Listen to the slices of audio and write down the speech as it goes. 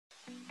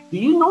Do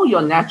you know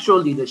your natural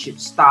leadership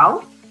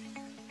style?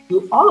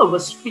 Do all of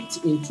us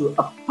fit into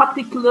a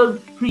particular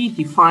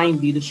predefined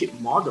leadership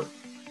model?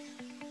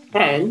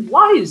 And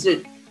why is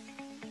it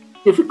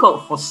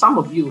difficult for some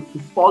of you to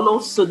follow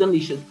certain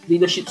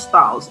leadership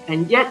styles,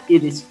 and yet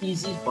it is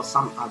easy for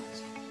some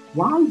others?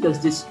 Why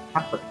does this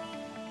happen?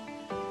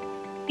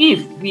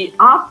 If we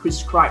are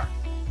prescribed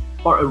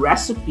for a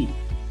recipe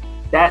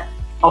that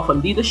of a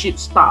leadership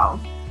style,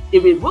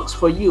 if it works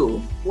for you,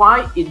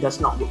 why it does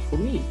not work for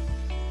me?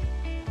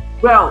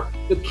 Well,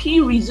 the key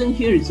reason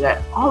here is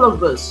that all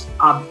of us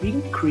are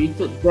being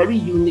created very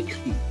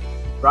uniquely,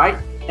 right?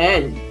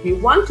 And we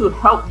want to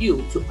help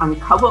you to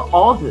uncover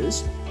all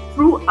this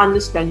through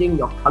understanding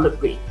your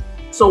colored brain.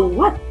 So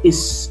what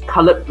is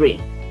colored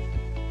brain?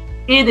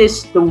 It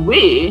is the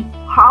way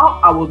how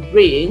our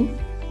brain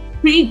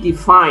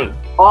predefine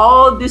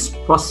all these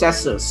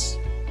processes,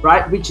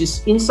 right, which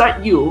is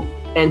inside you,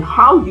 and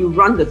how you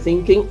run the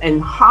thinking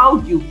and how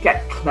you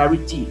get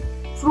clarity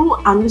through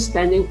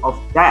understanding of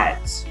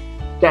that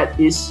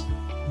is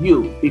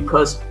you,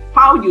 because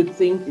how you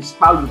think is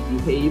how you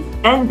behave,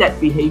 and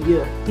that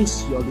behavior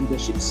is your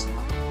leadership style.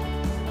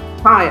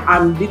 Hi,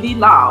 I'm Lily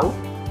Lau,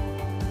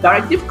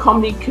 Directive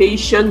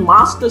Communication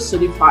Master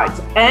Certified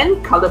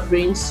and Colored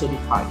Brain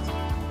Certified.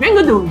 We're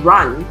going to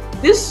run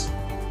this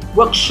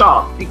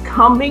workshop,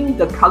 Becoming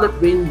the Colored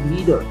Brain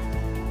Leader,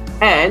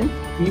 and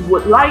we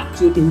would like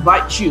to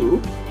invite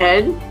you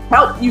and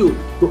help you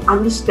to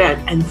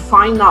understand and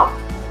find out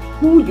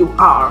who you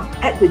are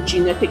at the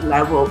genetic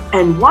level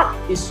and what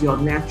is your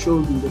natural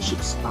leadership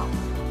style.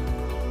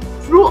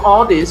 Through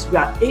all this, we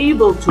are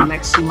able to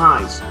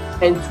maximize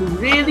and to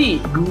really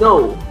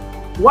know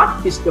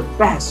what is the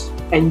best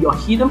and your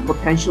hidden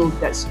potential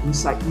that's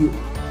inside you.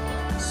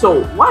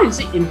 So why is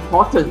it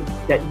important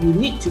that you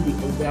need to be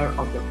aware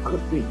of your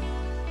colored brain?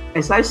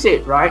 As I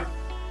said, right,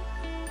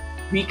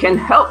 we can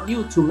help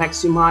you to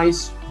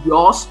maximize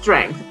your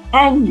strength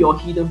and your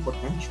hidden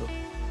potential.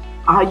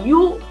 Are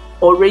you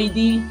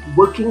already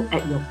working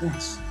at your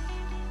best?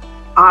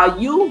 Are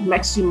you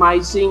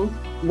maximizing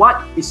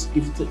what is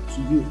gifted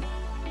to you?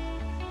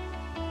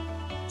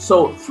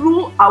 So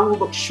through our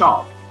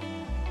workshop,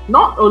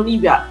 not only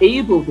we are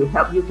able to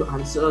help you to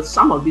answer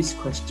some of these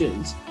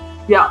questions,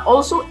 we are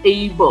also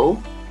able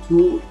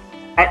to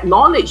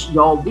acknowledge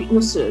your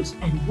weaknesses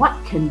and what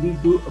can we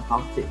do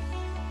about it,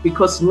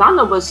 because none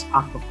of us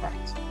are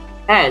perfect.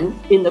 And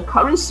in the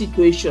current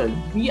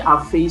situation, we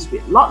are faced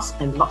with lots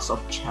and lots of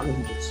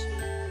challenges.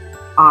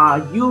 Are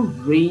you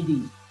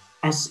ready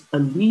as a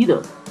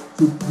leader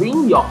to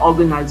bring your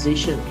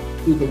organization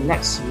to the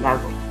next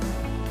level?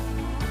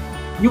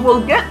 You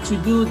will get to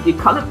do the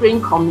colored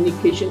brain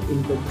communication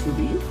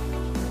inventory,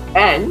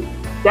 and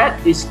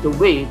that is the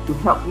way to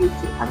help you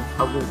to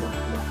uncover the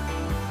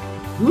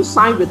flow. Do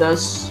sign with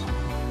us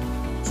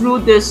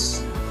through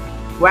this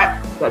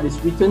web that is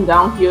written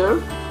down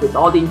here with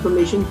all the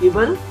information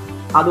given.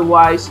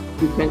 Otherwise,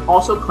 you can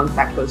also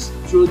contact us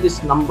through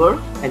this number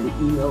and the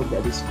email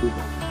that is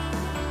given.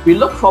 We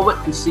look forward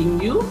to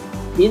seeing you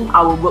in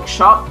our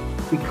workshop,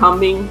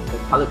 Becoming the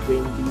Colored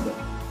Brain Leader.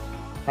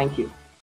 Thank you.